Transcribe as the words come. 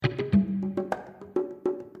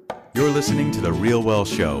You're listening to The Real Well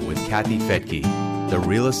Show with Kathy Fettke, the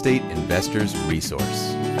real estate investor's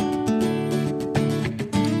resource.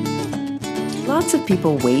 Lots of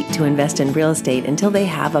people wait to invest in real estate until they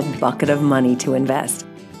have a bucket of money to invest.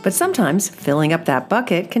 But sometimes filling up that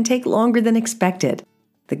bucket can take longer than expected.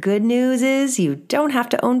 The good news is you don't have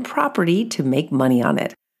to own property to make money on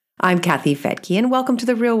it. I'm Kathy Fettke, and welcome to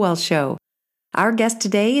The Real Well Show. Our guest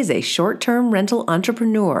today is a short-term rental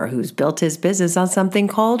entrepreneur who's built his business on something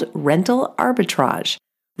called rental arbitrage.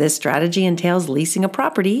 This strategy entails leasing a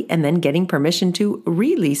property and then getting permission to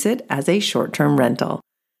release it as a short-term rental.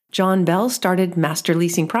 John Bell started master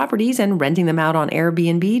leasing properties and renting them out on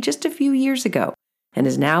Airbnb just a few years ago, and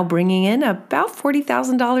is now bringing in about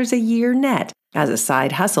 $40,000 a year net as a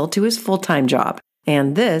side hustle to his full-time job.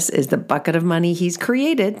 And this is the bucket of money he's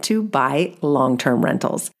created to buy long-term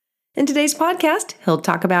rentals. In today's podcast, he'll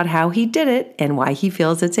talk about how he did it and why he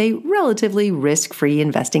feels it's a relatively risk-free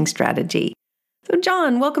investing strategy. So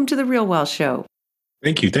John, welcome to The Real Well Show.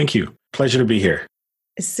 Thank you. Pleasure to be here.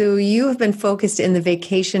 So you have been focused in the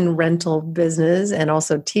vacation rental business and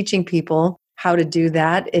also teaching people how to do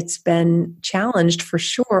that. It's been challenged for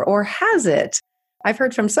sure, or has it? I've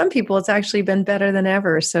heard from some people it's actually been better than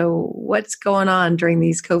ever. So what's going on during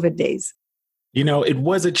these COVID days? You know, it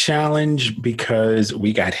was a challenge because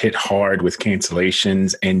we got hit hard with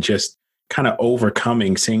cancellations and just kind of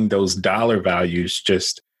overcoming, seeing those dollar values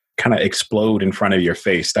just kind of explode in front of your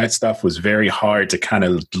face. That stuff was very hard to kind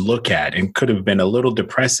of look at and could have been a little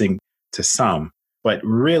depressing to some. But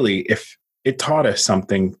really, if it taught us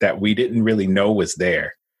something that we didn't really know was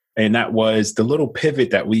there, and that was the little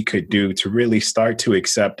pivot that we could do to really start to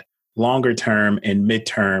accept longer term and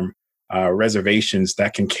midterm reservations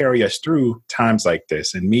that can carry us through times like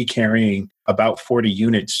this. And me carrying about 40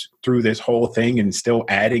 units through this whole thing and still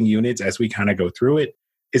adding units as we kind of go through it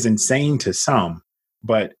is insane to some.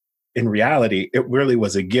 But in reality, it really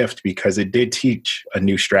was a gift because it did teach a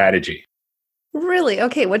new strategy. Really?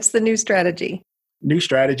 Okay, what's the new strategy? New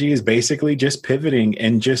strategy is basically just pivoting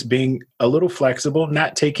and just being a little flexible,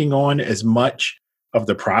 not taking on as much of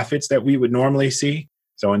the profits that we would normally see.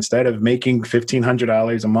 So instead of making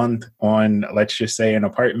 $1,500 a month on, let's just say, an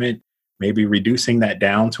apartment, maybe reducing that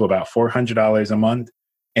down to about $400 a month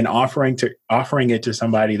and offering it to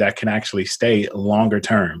somebody that can actually stay longer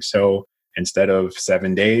term. So instead of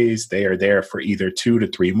 7 days, they are there for either 2 to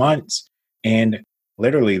 3 months. And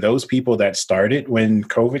literally those people that started when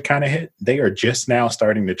COVID kind of hit, they are just now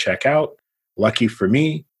starting to check out. Lucky for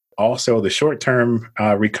me. Also, the short-term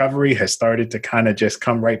recovery has started to kind of just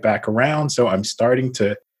come right back around. So I'm starting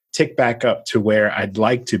to tick back up to where I'd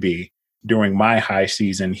like to be during my high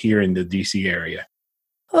season here in the DC area.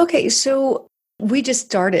 Okay, so we just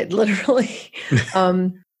started literally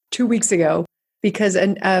 2 weeks ago because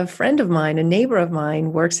a friend of mine, a neighbor of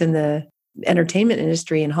mine, works in the entertainment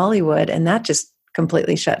industry in Hollywood, and that just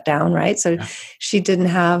completely shut down, right? So she didn't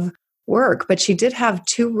have work, but she did have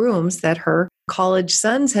 2 rooms that her college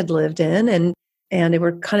sons had lived in, and they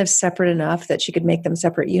were kind of separate enough that she could make them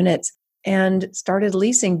separate units, and started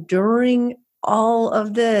leasing during all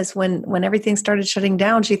of this. When everything started shutting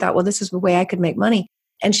down, she thought, well, this is the way I could make money.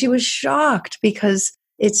 And she was shocked because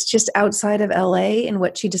it's just outside of LA. And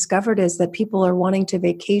what she discovered is that people are wanting to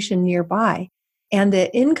vacation nearby. And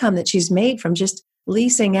the income that she's made from just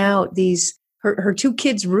leasing out her 2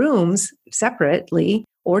 kids' rooms separately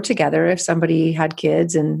or together, if somebody had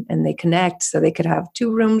kids and they connect, so they could have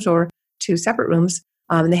 2 rooms or 2 separate rooms.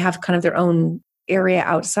 And they have kind of their own area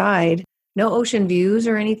outside, no ocean views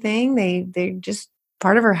or anything. They're just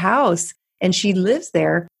part of her house, and she lives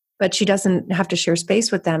there, but she doesn't have to share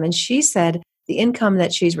space with them. And she said the income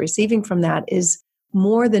that she's receiving from that is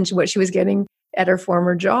more than what she was getting at her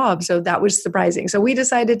former job. So that was surprising. So we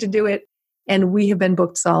decided to do it, and we have been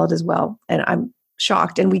booked solid as well. And I'm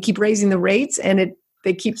shocked. And we keep raising the rates, and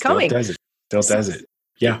they keep coming. Still does it.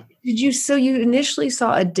 Yeah. So you initially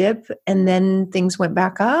saw a dip and then things went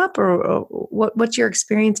back up, or what's your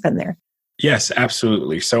experience been there? Yes,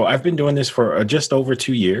 absolutely. So I've been doing this for just over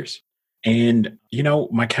 2 years. And, you know,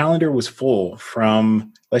 my calendar was full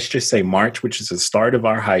from, let's just say March, which is the start of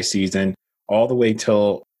our high season, all the way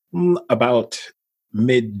till about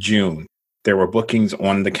mid-June. There were bookings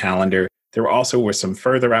on the calendar. There also were some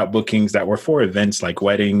further out bookings that were for events like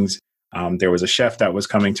weddings. There was a chef that was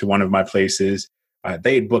coming to one of my places.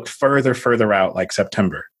 They had booked further out, like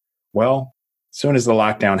September. Well, as soon as the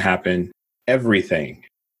lockdown happened, everything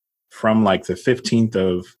from like the 15th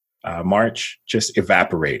of March just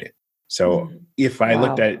evaporated. So if I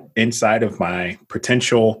looked at inside of my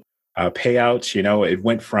potential payouts, you know, it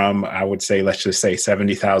went from, I would say, let's just say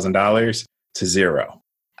 $70,000 to zero.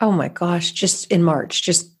 Oh my gosh, just in March,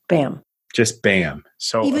 just bam. Just bam.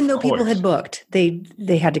 So even though people course, had booked, they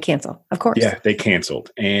had to cancel, of course. yeah, they canceled.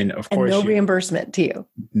 And of course, no reimbursement to you.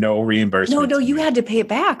 No reimbursement. No, you had to pay it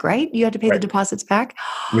back, right? You had to pay the deposits back?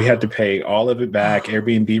 We had to pay all of it back.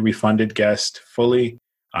 Airbnb refunded guests fully.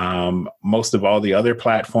 Most of all the other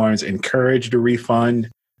platforms encouraged a refund.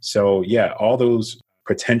 So yeah, all those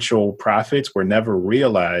potential profits were never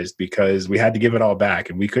realized because we had to give it all back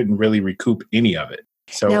and we couldn't really recoup any of it.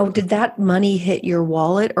 So now, did that money hit your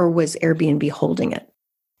wallet or was Airbnb holding it?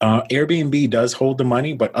 Airbnb does hold the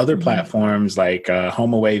money, but other platforms like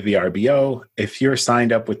HomeAway, VRBO, if you're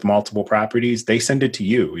signed up with multiple properties, they send it to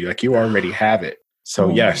you. Like you already have it. So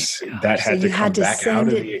yes, that had to come back out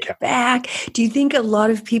of the account. Back. Do you think a lot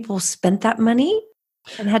of people spent that money?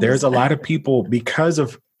 There's a lot of people because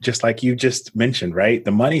of just like you just mentioned, right?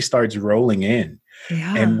 The money starts rolling in.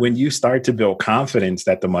 Yeah. And when you start to build confidence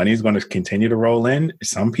that the money is going to continue to roll in,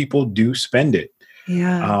 some people do spend it.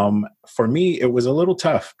 Yeah. For me, it was a little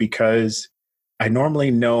tough because I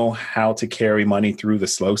normally know how to carry money through the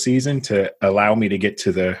slow season to allow me to get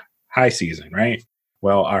to the high season, right?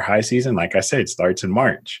 Well, our high season, like I said, starts in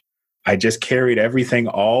March. I just carried everything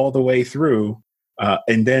all the way through.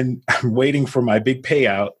 And then I'm waiting for my big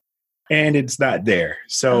payout and it's not there.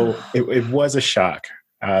 So it was a shock.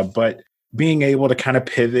 But being able to kind of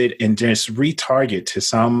pivot and just retarget to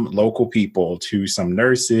some local people, to some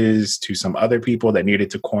nurses, to some other people that needed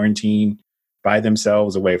to quarantine by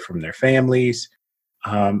themselves away from their families,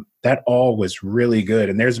 that all was really good.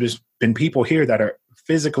 And there's just been people here that are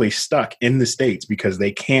physically stuck in the States because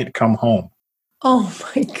they can't come home. Oh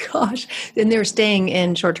my gosh. And they're staying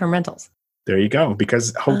in short-term rentals. There you go.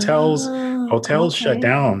 Because hotels shut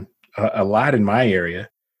down a lot in my area.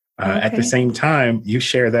 At the same time, you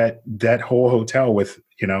share that whole hotel with,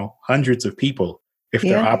 hundreds of people. If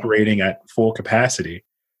they're operating at full capacity,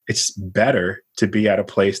 it's better to be at a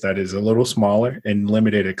place that is a little smaller and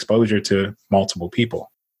limited exposure to multiple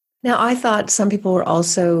people. Now, I thought some people were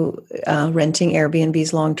also renting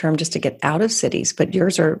Airbnbs long-term just to get out of cities, but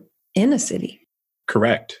yours are in a city.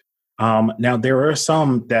 Correct. Now, there are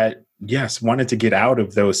some that, yes, wanted to get out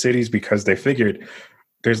of those cities because they figured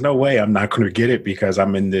there's no way I'm not going to get it because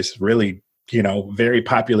I'm in this really, very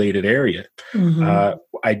populated area. Mm-hmm.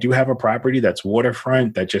 I do have a property that's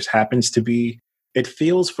waterfront that just happens to be, it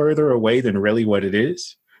feels further away than really what it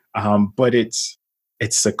is. But it's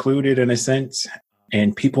secluded in a sense.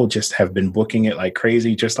 And people just have been booking it like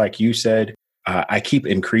crazy. Just like you said, I keep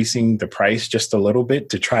increasing the price just a little bit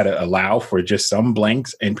to try to allow for just some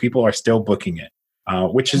blanks. And people are still booking it,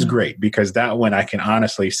 which is great because that one I can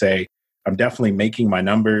honestly say, I'm definitely making my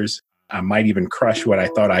numbers. I might even crush what I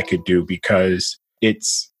thought I could do because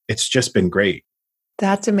it's just been great.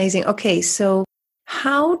 That's amazing. Okay, so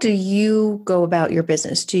how do you go about your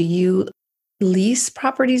business? Do you lease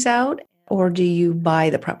properties out or do you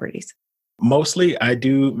buy the properties? Mostly I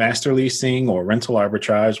do master leasing or rental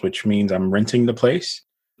arbitrage, which means I'm renting the place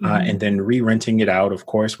and then re-renting it out, of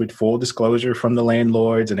course, with full disclosure from the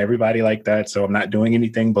landlords and everybody like that. So I'm not doing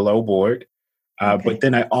anything below board. But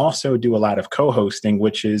then I also do a lot of co-hosting,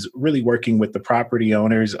 which is really working with the property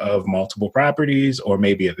owners of multiple properties or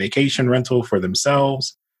maybe a vacation rental for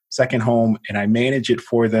themselves, second home, and I manage it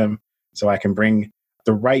for them so I can bring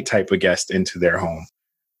the right type of guest into their home.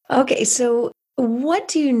 Okay, so what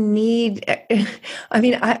do you need? I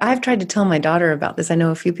mean, I've tried to tell my daughter about this. I know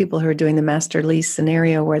a few people who are doing the master lease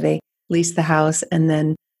scenario where they lease the house and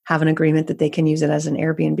then have an agreement that they can use it as an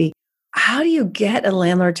Airbnb. How do you get a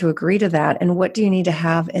landlord to agree to that? And what do you need to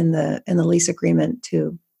have in the lease agreement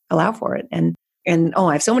to allow for it? And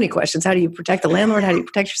I have so many questions. How do you protect the landlord? How do you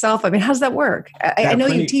protect yourself? I mean, how does that work? I know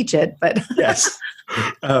you teach it, but yes,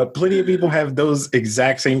 plenty of people have those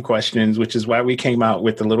exact same questions, which is why we came out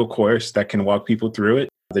with a little course that can walk people through it.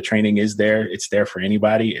 The training is there. It's there for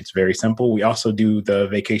anybody. It's very simple. We also do the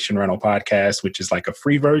Vacation Rental Podcast, which is like a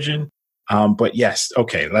free version. But yes,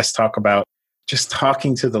 okay, let's talk about just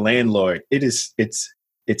talking to the landlord. It's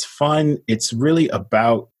fun. It's really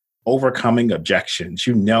about overcoming objections.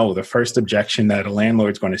 The first objection that a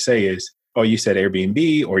landlord's going to say is, oh, you said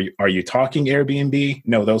Airbnb, or are you talking Airbnb?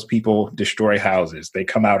 No, those people destroy houses. They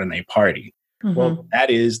come out and they party. Mm-hmm. Well, that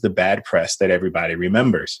is the bad press that everybody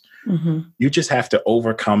remembers. Mm-hmm. You just have to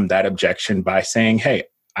overcome that objection by saying, hey,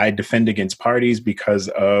 I defend against parties because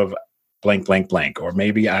of blank, blank, blank. Or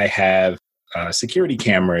maybe I have security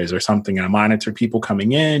cameras or something. I monitor people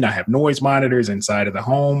coming in. I have noise monitors inside of the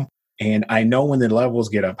home. And I know when the levels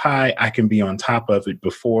get up high, I can be on top of it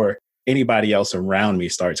before anybody else around me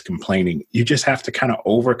starts complaining. You just have to kind of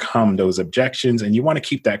overcome those objections. And you want to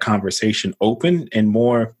keep that conversation open and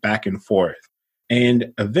more back and forth.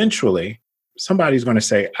 And eventually somebody's going to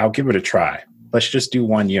say, I'll give it a try. Let's just do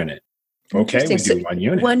one unit. Okay, we do one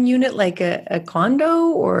unit. One unit like a condo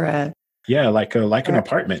or a... Yeah, like an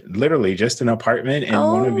apartment, literally just an apartment in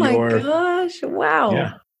one of your... Oh my gosh, wow.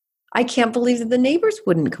 Yeah. I can't believe that the neighbors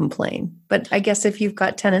wouldn't complain. But I guess if you've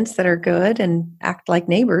got tenants that are good and act like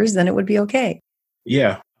neighbors, then it would be okay.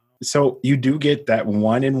 Yeah. So you do get that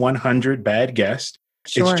 1 in 100 bad guest.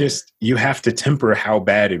 Sure. It's just you have to temper how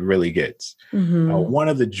bad it really gets. One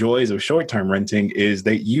of the joys of short-term renting is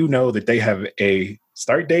that you know that they have a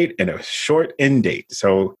start date and a short end date.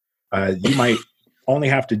 So you might only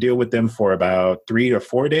have to deal with them for about 3 to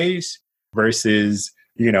 4 days versus,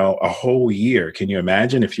 a whole year. Can you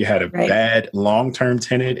imagine if you had a bad long-term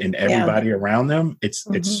tenant and everybody around them? It's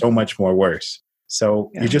so much more worse. So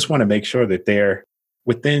you just want to make sure that they're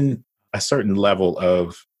within a certain level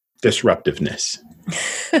of disruptiveness.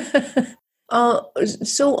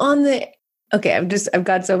 So on the... Okay, I've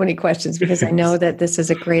got so many questions because I know that this is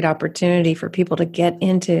a great opportunity for people to get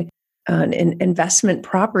into an investment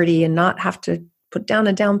property and not have to put down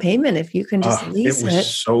a down payment if you can just lease it. It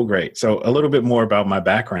was so great. So a little bit more about my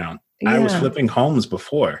background. I was flipping homes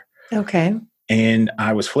before. Okay. And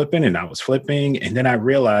I was flipping and I was flipping. And then I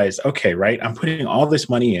realized, okay, right, I'm putting all this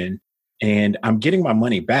money in and I'm getting my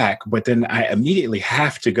money back, but then I immediately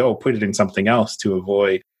have to go put it in something else to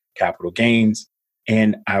avoid capital gains.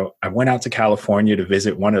 And I went out to California to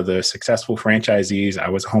visit one of the successful franchisees. I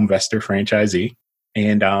was a HomeVestor franchisee.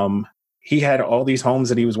 And he had all these homes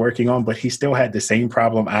that he was working on, but he still had the same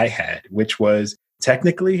problem I had, which was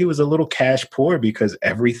technically he was a little cash poor because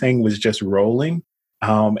everything was just rolling.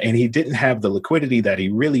 And he didn't have the liquidity that he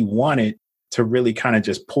really wanted to really kind of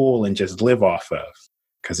just pull and just live off of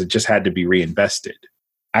because it just had to be reinvested.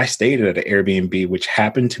 I stayed at an Airbnb, which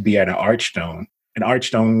happened to be at an Archstone. An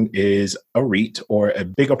Archstone is a REIT or a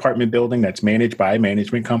big apartment building that's managed by a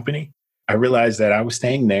management company. I realized that I was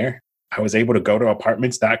staying there. I was able to go to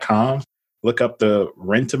apartments.com, look up the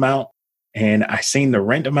rent amount, and I seen the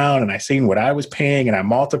rent amount and I seen what I was paying and I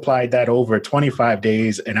multiplied that over 25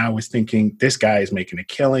 days. And I was thinking, this guy is making a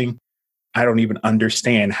killing. I don't even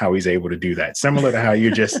understand how he's able to do that. Similar to how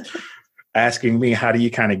you're just asking me, how do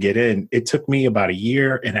you kind of get in? It took me about 1.5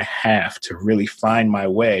 years to really find my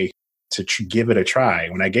way to give it a try.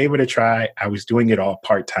 When I gave it a try, I was doing it all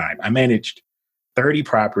part-time. I managed 30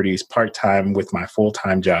 properties part-time with my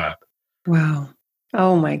full-time job. Wow.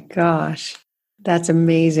 Oh my gosh. That's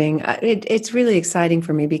amazing. It's really exciting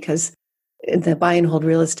for me because the buy and hold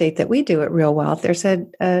real estate that we do at Real Wealth, there's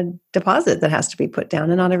a deposit that has to be put down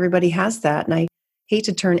and not everybody has that. And I hate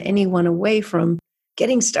to turn anyone away from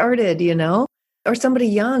getting started, or somebody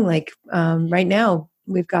young. Like right now,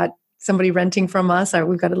 we've got somebody renting from us.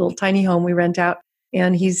 We've got a little tiny home we rent out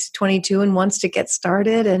and he's 22 and wants to get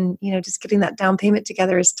started. And, just getting that down payment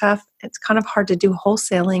together is tough. It's kind of hard to do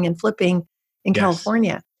wholesaling and flipping in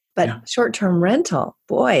California, but short-term rental,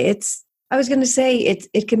 boy, I was going to say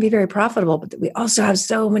it can be very profitable, but we also have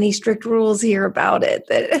so many strict rules here about it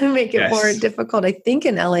that make it more difficult. I think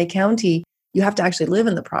in LA County, you have to actually live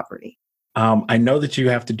in the property. I know that you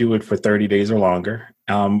have to do it for 30 days or longer.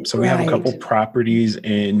 So we have a couple properties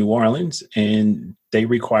in New Orleans and they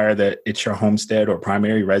require that it's your homestead or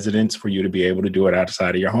primary residence for you to be able to do it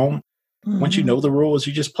outside of your home. Once you know the rules,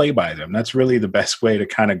 you just play by them. That's really the best way to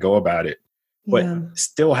kind of go about it, but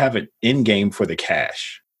still have it in game for the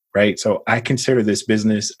cash, right? So I consider this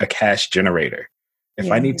business a cash generator.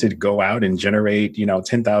 If I need to go out and generate,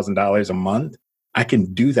 $10,000 a month, I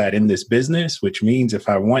can do that in this business, which means if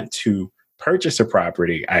I want to purchase a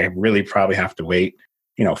property, I really probably have to wait,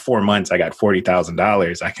 4 months. I got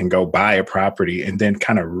 $40,000. I can go buy a property and then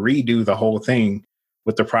kind of redo the whole thing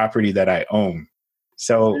with the property that I own.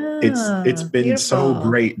 So it's been beautiful. So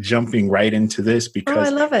great jumping right into this because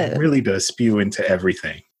I love it. It really does spew into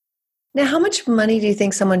everything. Now, how much money do you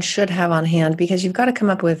think someone should have on hand? Because you've got to come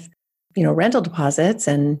up with, rental deposits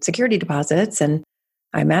and security deposits and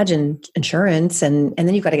I imagine insurance and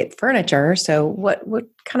then you've got to get furniture. So what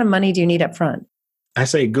kind of money do you need up front? I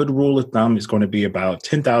say a good rule of thumb is going to be about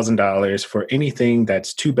 $10,000 for anything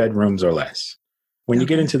that's 2 bedrooms or less. When you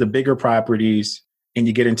get into the bigger properties and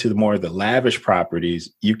you get into the more of the lavish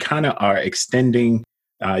properties, you kind of are extending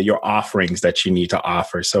your offerings that you need to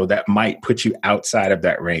offer. So that might put you outside of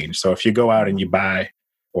that range. So if you go out and you buy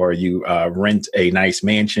or you rent a nice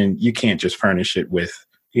mansion, you can't just furnish it with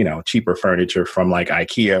cheaper furniture from like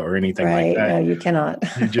IKEA or anything like that. No, you cannot.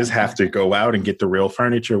 You just have to go out and get the real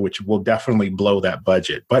furniture, which will definitely blow that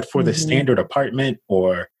budget. But for the standard apartment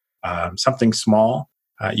or something small,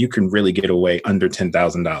 you can really get away under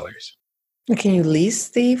 $10,000. Can you lease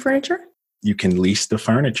the furniture? you can lease the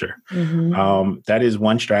furniture. Mm-hmm. That is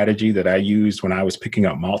one strategy that I used when I was picking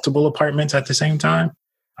up multiple apartments at the same time.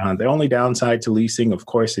 The only downside to leasing, of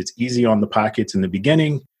course, it's easy on the pockets in the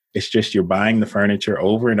beginning. It's just you're buying the furniture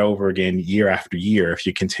over and over again, year after year, if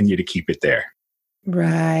you continue to keep it there.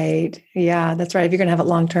 Right. Yeah, that's right. If you're going to have it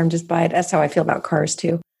long term, just buy it. That's how I feel about cars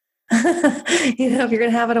too. If you're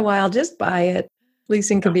going to have it a while, just buy it.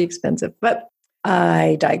 Leasing can be expensive, but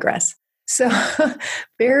I digress. So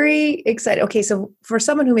very excited. Okay. So for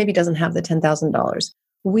someone who maybe doesn't have the $10,000,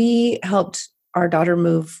 we helped our daughter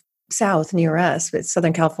move south near us. It's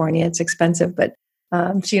Southern California. It's expensive, but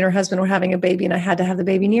she and her husband were having a baby and I had to have the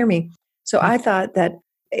baby near me. So I thought that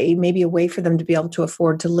maybe a way for them to be able to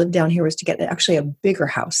afford to live down here was to get actually a bigger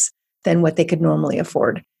house than what they could normally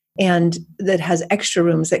afford. And that has extra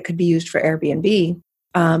rooms that could be used for Airbnb.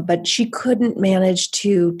 But she couldn't manage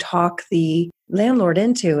to talk the landlord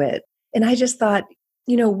into it. And I just thought,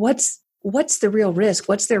 what's the real risk?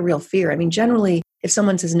 What's their real fear? I mean, generally, if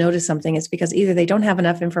someone says no to something, it's because either they don't have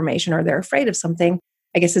enough information or they're afraid of something.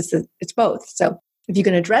 I guess it's both. So if you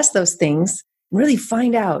can address those things, really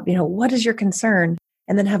find out, what is your concern,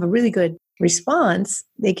 and then have a really good response,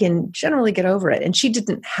 they can generally get over it. And she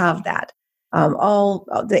didn't have that.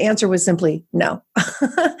 The answer was simply no,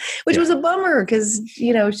 which was a bummer because,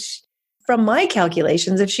 from my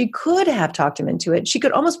calculations, if she could have talked him into it, she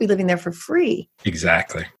could almost be living there for free.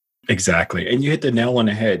 Exactly. And you hit the nail on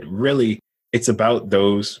the head. Really, it's about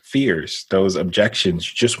those fears, those objections.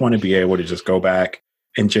 You just want to be able to just go back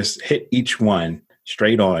and just hit each one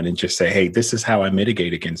straight on and just say, hey, this is how I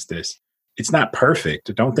mitigate against this. It's not perfect.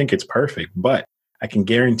 I don't think it's perfect, but I can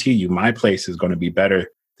guarantee you my place is going to be better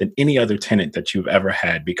than any other tenant that you've ever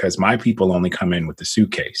had because my people only come in with the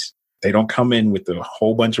suitcase. They don't come in with a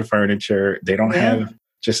whole bunch of furniture. They don't have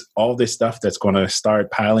just all this stuff that's going to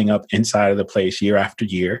start piling up inside of the place year after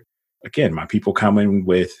year. Again, my people come in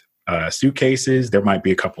with suitcases. There might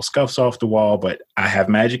be a couple scuffs off the wall, but I have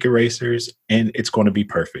magic erasers and it's going to be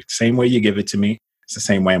perfect. Same way you give it to me, it's the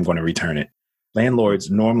same way I'm going to return it. Landlords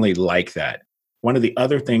normally like that. One of the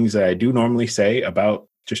other things that I do normally say about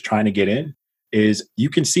just trying to get in is you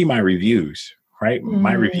can see my reviews, right?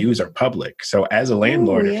 My reviews are public. So as a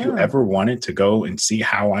landlord, if you ever wanted to go and see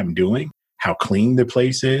how I'm doing, how clean the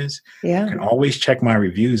place is, you can always check my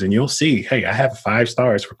reviews and you'll see, hey, I have 5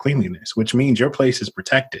 stars for cleanliness, which means your place is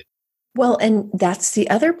protected. Well, and that's the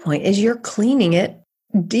other point is you're cleaning it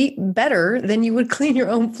better than you would clean your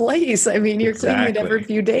own place. I mean, you're cleaning it every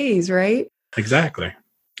few days, right? Exactly.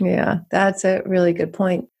 Yeah, that's a really good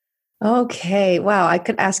point. Okay. Wow. I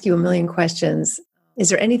could ask you a million questions. Is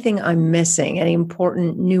there anything I'm missing? Any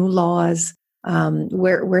important new laws,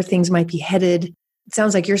 where things might be headed? It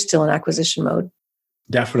sounds like you're still in acquisition mode.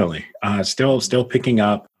 Definitely. Still picking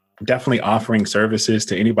up, definitely offering services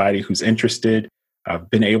to anybody who's interested. I've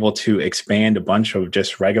been able to expand a bunch of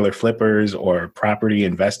just regular flippers or property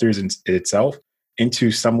investors in itself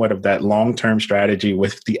into somewhat of that long-term strategy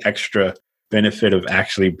with the extra benefit of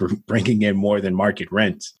actually bringing in more than market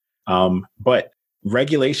rents. But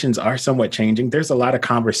regulations are somewhat changing. There's a lot of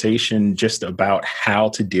conversation just about how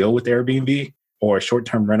to deal with Airbnb or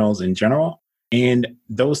short-term rentals in general. And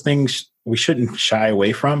those things we shouldn't shy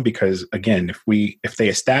away from because, again, if they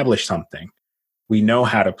establish something, we know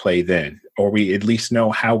how to play then, or we at least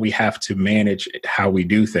know how we have to manage how we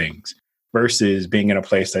do things versus being in a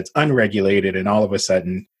place that's unregulated and all of a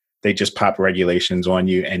sudden they just pop regulations on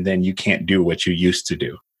you and then you can't do what you used to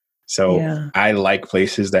do. So I like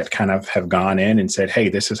places that kind of have gone in and said, hey,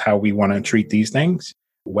 this is how we want to treat these things,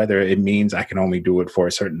 whether it means I can only do it for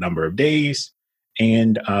a certain number of days.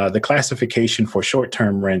 And the classification for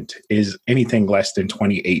short-term rent is anything less than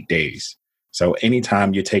 28 days. So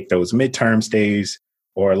anytime you take those midterm stays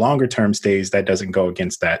or longer-term stays, that doesn't go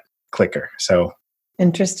against that clicker. So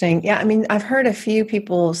interesting. Yeah, I mean, I've heard a few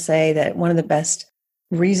people say that one of the best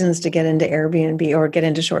reasons to get into Airbnb or get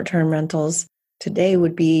into short-term rentals today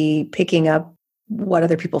would be picking up what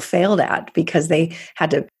other people failed at because they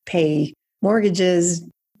had to pay mortgages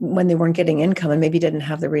when they weren't getting income and maybe didn't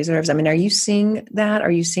have the reserves. I mean, are you seeing that?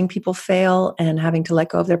 Are you seeing people fail and having to let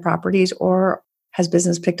go of their properties, or has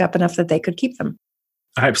business picked up enough that they could keep them?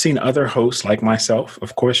 I've seen other hosts like myself,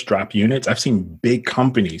 of course, drop units. I've seen big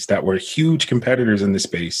companies that were huge competitors in the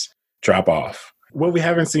space drop off. What we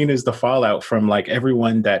haven't seen is the fallout from like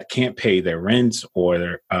everyone that can't pay their rents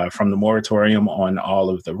or from the moratorium on all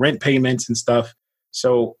of the rent payments and stuff.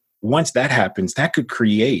 So once that happens, that could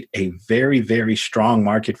create a very, very strong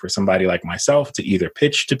market for somebody like myself to either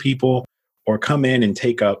pitch to people or come in and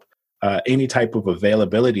take up any type of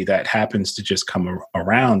availability that happens to just come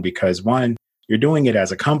around because one, you're doing it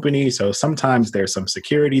as a company. So sometimes there's some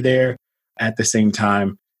security there. at the same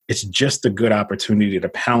time, it's just a good opportunity to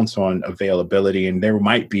pounce on availability. And there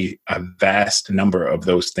might be a vast number of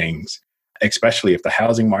those things, especially if the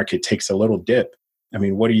housing market takes a little dip. I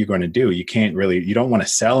mean, what are you going to do? You don't want to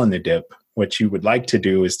sell in the dip. What you would like to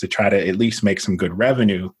do is to try to at least make some good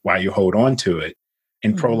revenue while you hold on to it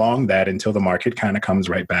and prolong that until the market kind of comes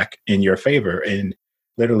right back in your favor. And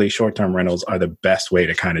literally short-term rentals are the best way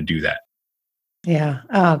to kind of do that. Yeah.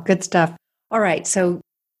 Oh, good stuff. All right. So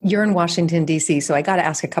you're in Washington, D.C., so I got to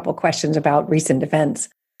ask a couple questions about recent events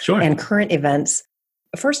and current events.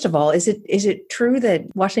 First of all, is it true that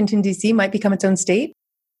Washington, D.C. might become its own state?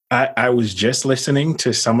 I was just listening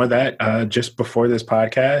to some of that just before this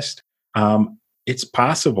podcast. It's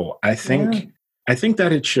possible. I think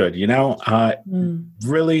that it should.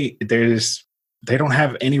 Really, they don't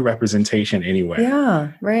have any representation anywhere.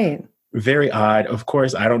 Yeah, right. Very odd. Of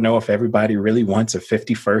course, I don't know if everybody really wants a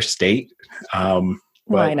 51st state.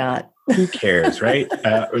 Why not? Who cares, right?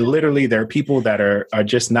 Literally, there are people that are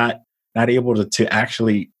just not able to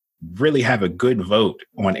actually really have a good vote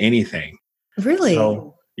on anything. Really?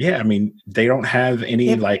 So, yeah, I mean, they don't have any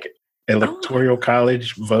electoral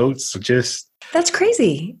college votes. That's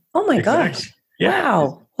crazy. Oh my gosh. Yeah.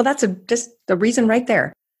 Wow. Well, that's just the reason right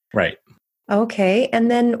there. Right. Okay. And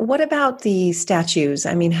then what about the statues?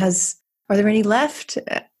 I mean, are there any left?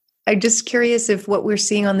 I'm just curious if what we're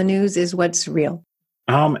seeing on the news is what's real.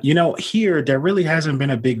 Here, there really hasn't been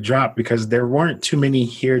a big drop because there weren't too many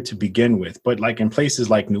here to begin with. But like in places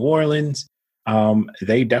like New Orleans,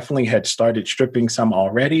 they definitely had started stripping some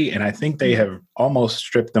already. And I think they have almost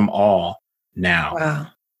stripped them all now. Wow.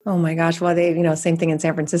 Oh my gosh. Well, same thing in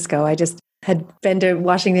San Francisco. I just had been to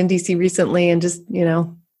Washington, D.C. recently and just,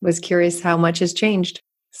 was curious how much has changed.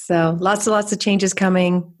 So lots of changes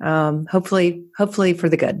coming. Hopefully for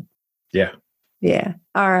the good. Yeah. Yeah.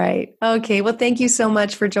 All right. Okay. Well, thank you so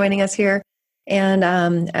much for joining us here.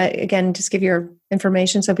 And again, just give your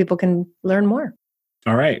information so people can learn more.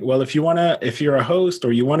 All right. Well, if you're a host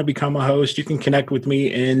or you want to become a host, you can connect with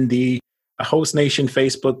me in the Host Nation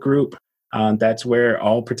Facebook group. That's where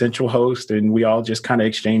all potential hosts and we all just kind of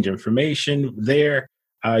exchange information there.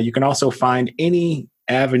 You can also find any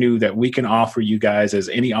avenue that we can offer you guys as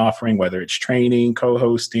any offering, whether it's training,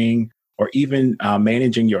 co-hosting, or even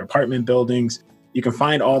managing your apartment buildings. You can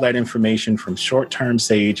find all that information from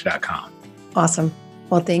shorttermsage.com. Awesome.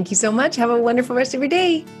 Well, thank you so much. Have a wonderful rest of your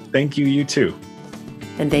day. Thank you. You too.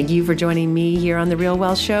 And thank you for joining me here on The Real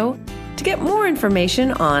Wealth Show. To get more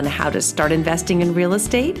information on how to start investing in real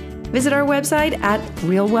estate, visit our website at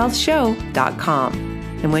realwealthshow.com.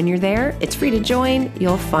 And when you're there, it's free to join.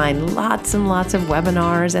 You'll find lots and lots of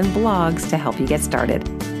webinars and blogs to help you get started.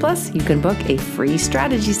 Plus, you can book a free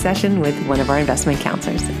strategy session with one of our investment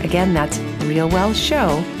counselors. Again, that's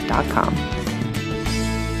realwealthshow.com.